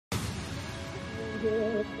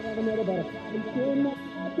Hey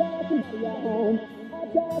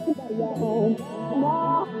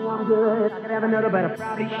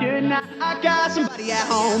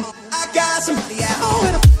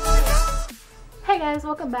guys,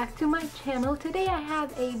 welcome back to my channel. Today I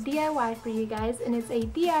have a DIY for you guys, and it's a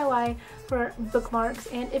DIY for bookmarks.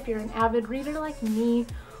 And if you're an avid reader like me,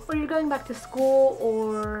 or you're going back to school,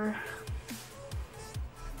 or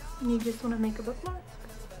you just want to make a bookmark.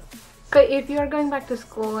 But if you are going back to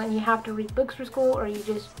school and you have to read books for school, or you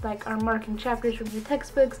just like are marking chapters from your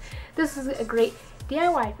textbooks, this is a great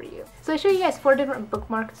DIY for you. So I show you guys 4 different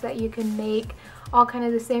bookmarks that you can make, all kind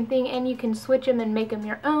of the same thing, and you can switch them and make them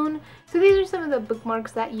your own. So these are some of the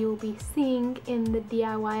bookmarks that you will be seeing in the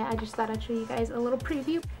DIY. I just thought I'd show you guys a little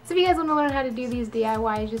preview. So if you guys want to learn how to do these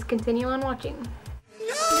DIYs, just continue on watching.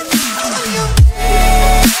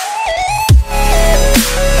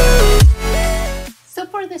 So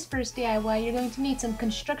for this first DIY, you're going to need some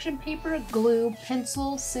construction paper, glue,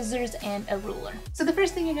 pencil, scissors, and a ruler. So the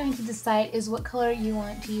first thing you're going to decide is what color you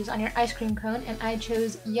want to use on your ice cream cone, and I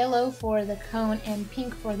chose yellow for the cone and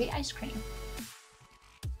pink for the ice cream.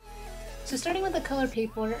 So starting with the color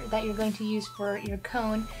paper that you're going to use for your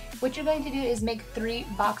cone, what you're going to do is make 3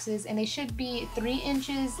 boxes, and they should be 3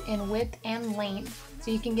 inches in width and length, so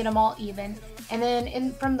you can get them all even. And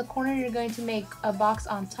then from the corner, you're going to make a box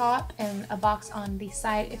on top and a box on the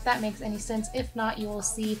side, if that makes any sense. If not, you will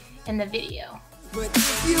see in the video. But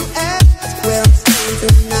if you ask where I'm staying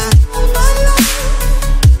tonight,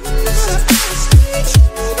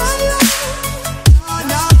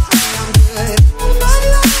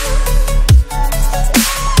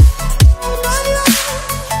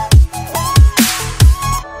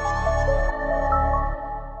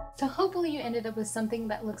 up with something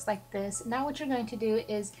that looks like this. Now what you're going to do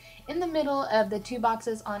is, in the middle of the 2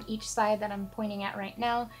 boxes on each side that I'm pointing at right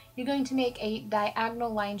now, you're going to make a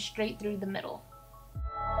diagonal line straight through the middle.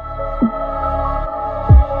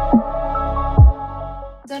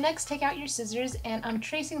 So next, take out your scissors, and I'm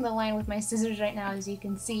tracing the line with my scissors right now, as you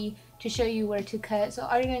can see, to show you where to cut. So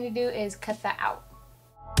all you're going to do is cut that out.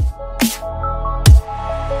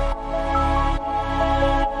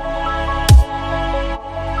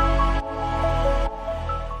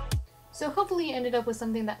 So hopefully you ended up with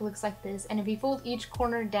something that looks like this, and if you fold each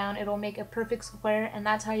corner down, it'll make a perfect square, and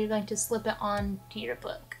that's how you're going to slip it on to your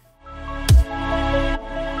book.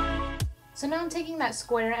 So now I'm taking that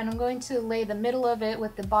square, and I'm going to lay the middle of it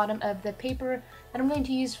with the bottom of the paper that I'm going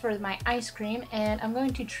to use for my ice cream, and I'm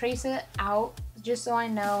going to trace it out just so I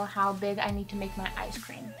know how big I need to make my ice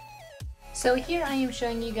cream. So here I am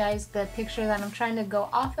showing you guys the picture that I'm trying to go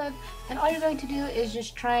off of, and all you're going to do is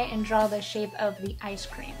just try and draw the shape of the ice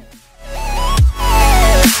cream.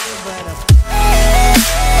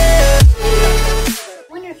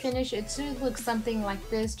 When you're finished, it should look something like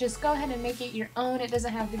this. Just go ahead and make it your own. It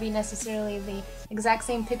doesn't have to be necessarily the exact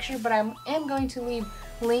same picture, but I am going to leave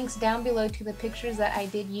links down below to the pictures that I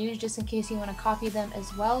did use, just in case you want to copy them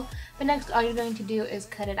as well. But next, all you're going to do is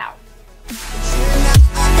cut it out.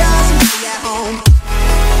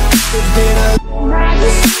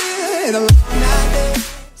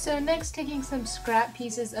 So next, taking some scrap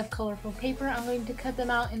pieces of colorful paper, I'm going to cut them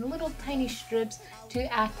out in little tiny strips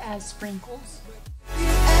to act as sprinkles.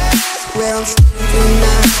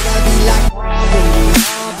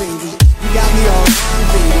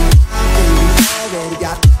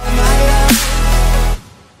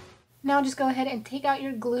 Now just go ahead and take out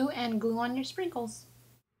your glue and glue on your sprinkles.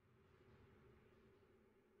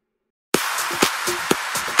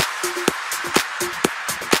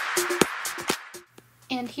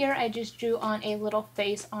 And here I just drew on a little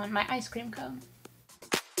face on my ice cream cone.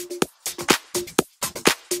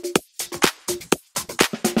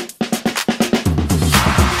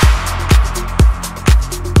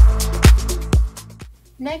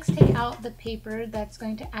 Next, take out the paper that's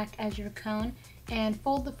going to act as your cone and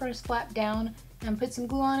fold the first flap down and put some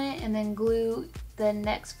glue on it, and then glue the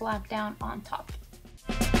next flap down on top.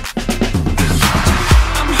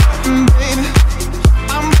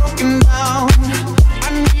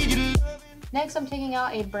 Next, I'm taking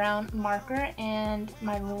out a brown marker and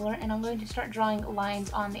my ruler, and I'm going to start drawing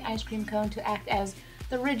lines on the ice cream cone to act as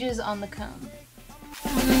the ridges on the cone.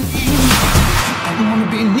 I don't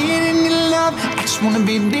wanna be needing your love, I just wanna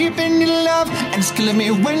be deep in your love, and it's killing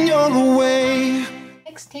me when you're away.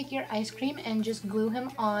 Next, take your ice cream and just glue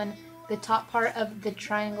him on the top part of the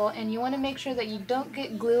triangle, and you want to make sure that you don't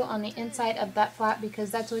get glue on the inside of that flap,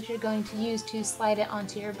 because that's what you're going to use to slide it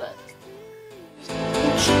onto your book.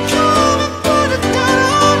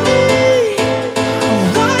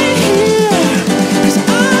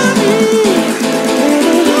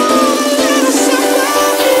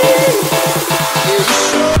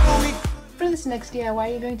 next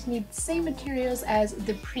DIY, you're going to need the same materials as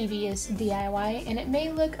the previous DIY, and it may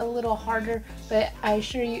look a little harder, but I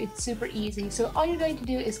assure you it's super easy. So all you're going to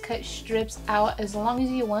do is cut strips out as long as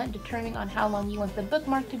you want, determining on how long you want the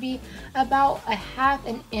bookmark to be, about a half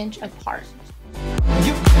an inch apart.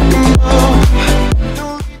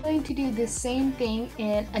 I'm going to do the same thing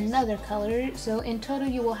in another color, so in total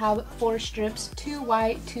you will have 4 strips, 2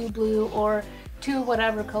 white, 2 blue, or 2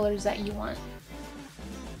 whatever colors that you want.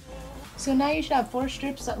 So now you should have 4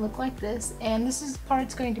 strips that look like this, and this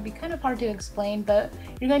part's going to be kind of hard to explain, but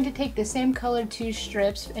you're going to take the same color 2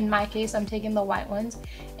 strips. In my case, I'm taking the white ones,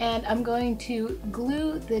 and I'm going to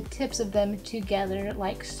glue the tips of them together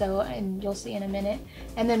like so, and you'll see in a minute.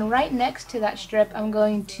 And then right next to that strip, I'm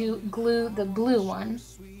going to glue the blue one.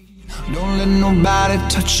 Don't let nobody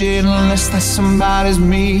touch it unless that somebody's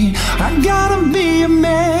me. I gotta be a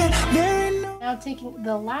man. Now taking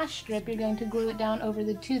the last strip, you're going to glue it down over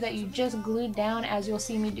the 2 that you just glued down, as you'll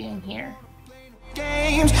see me doing here.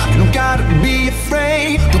 Games, you don't gotta be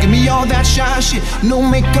afraid. Don't give me all that shy shit. No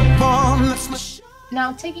makeup on. That's my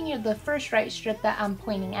Now taking the first right strip that I'm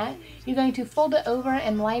pointing at, you're going to fold it over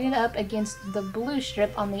and line it up against the blue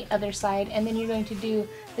strip on the other side, and then you're going to do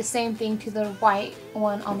the same thing to the white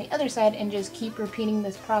one on the other side, and just keep repeating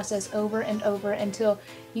this process over and over until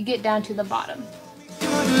you get down to the bottom.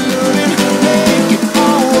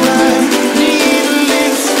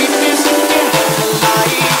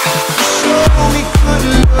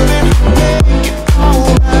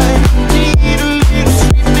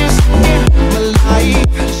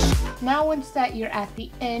 Now once that you're at the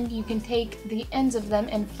end, you can take the ends of them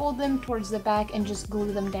and fold them towards the back and just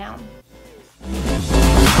glue them down.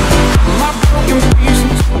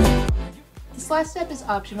 This last step is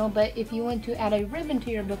optional, but if you want to add a ribbon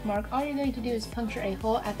to your bookmark, all you're going to do is puncture a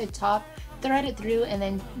hole at the top, thread it through, and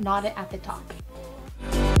then knot it at the top.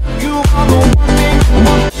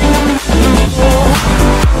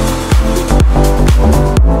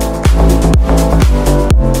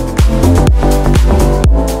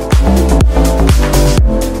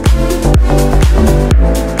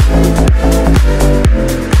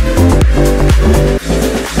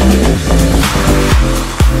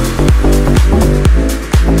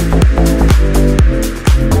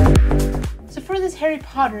 Harry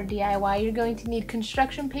Potter DIY, you're going to need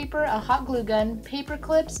construction paper, a hot glue gun, paper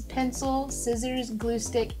clips, pencil, scissors, glue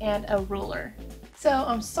stick, and a ruler. So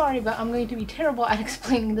I'm sorry, but I'm going to be terrible at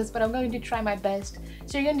explaining this, but I'm going to try my best.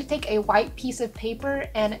 So you're going to take a white piece of paper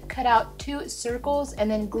and cut out 2 circles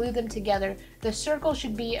and then glue them together. The circle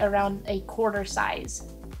should be around a quarter size.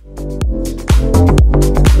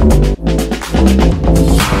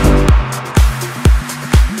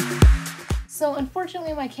 So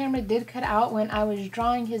unfortunately my camera did cut out when I was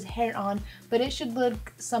drawing his hair on, but it should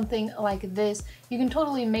look something like this. You can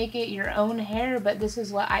totally make it your own hair, but this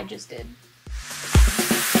is what I just did.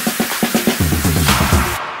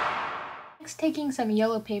 Next, taking some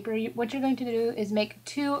yellow paper, what you're going to do is make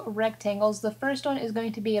 2 rectangles. The first one is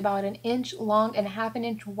going to be about 1 inch long and half an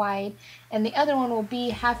inch wide, and the other one will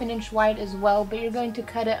be half an inch wide as well, but you're going to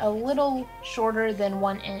cut it a little shorter than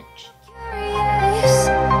 1 inch.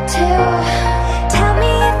 Tell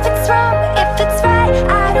me if it's wrong, if it's right,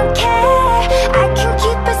 I don't care. I can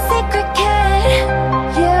keep a secret, can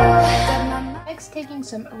you? Next, taking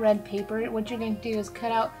some red paper, what you're going to do is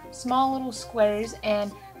cut out small little squares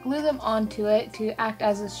and glue them onto it to act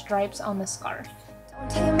as the stripes on the scarf.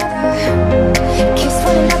 Don't tell your mother, kiss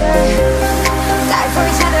one another, die for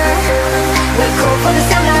each other, we're cool for the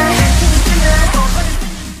summer.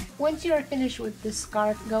 Once you are finished with the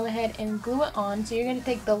scarf, go ahead and glue it on. So you're going to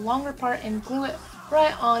take the longer part and glue it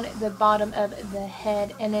right on the bottom of the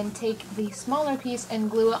head, and then take the smaller piece and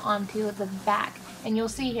glue it onto the back. And you'll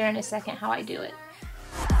see here in a second how I do it.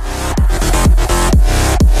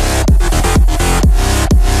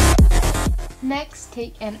 Next,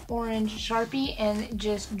 take an orange Sharpie and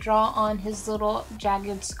just draw on his little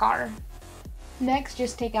jagged scar. Next,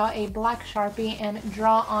 just take out a black Sharpie and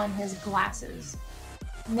draw on his glasses.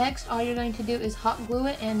 Next, all you're going to do is hot glue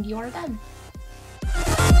it and you're done.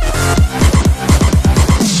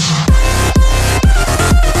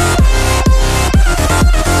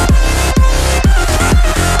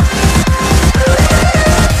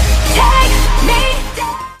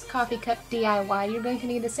 Coffee cup DIY, you're going to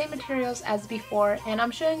need the same materials as before, and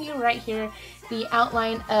I'm showing you right here the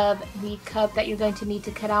outline of the cup that you're going to need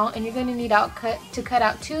to cut out, and you're going to need to cut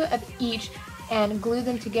out 2 of each and glue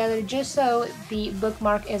them together just so the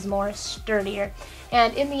bookmark is more sturdier.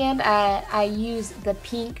 And in the end, I use the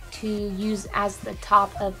pink to use as the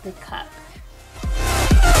top of the cup.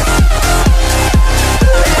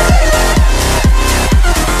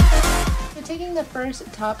 So taking first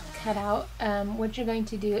top cutout, what you're going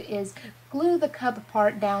to do is glue the cup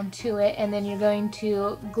part down to it, and then you're going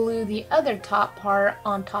to glue the other top part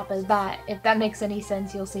on top of that. If that makes any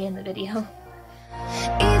sense, you'll see in the video.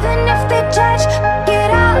 Even if they judge,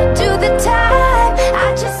 get out, do the time.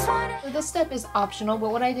 I just wanna. This step is optional,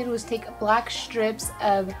 but what I did was take black strips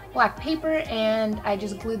of black paper and I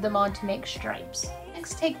just glued them on to make stripes.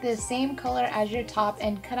 Next, take the same color as your top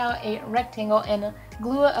and cut out a rectangle and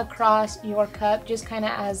glue it across your cup, just kind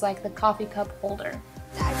of as like the coffee cup holder.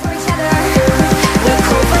 Die for each other. We're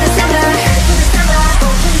cool for the summer.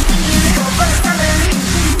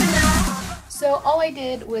 So all I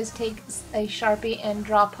did was take a Sharpie and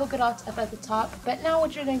draw polka dots up at the top, but now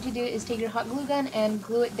what you're going to do is take your hot glue gun and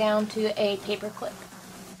glue it down to a paper clip.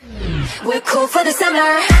 We're cool for the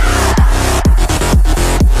summer.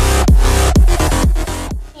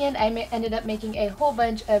 And I ended up making a whole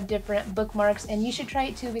bunch of different bookmarks, and you should try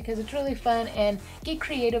it too because it's really fun, and get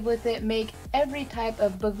creative with it. Make every type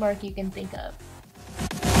of bookmark you can think of.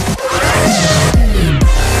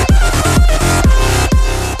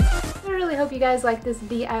 I hope you guys like this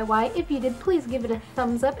DIY. If you did, please give it a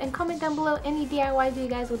thumbs up and comment down below any DIYs you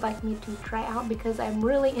guys would like me to try out, because I'm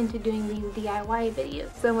really into doing these DIY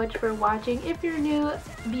videos. So much for watching. If you're a new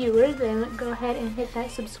viewer, then go ahead and hit that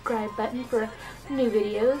subscribe button for new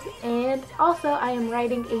videos. And also, I am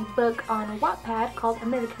writing a book on Wattpad called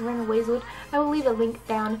American Runaways, which I will leave a link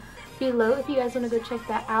down below if you guys want to go check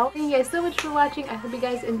that out. Thank you guys so much for watching. I hope you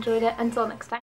guys enjoyed it. Until next time.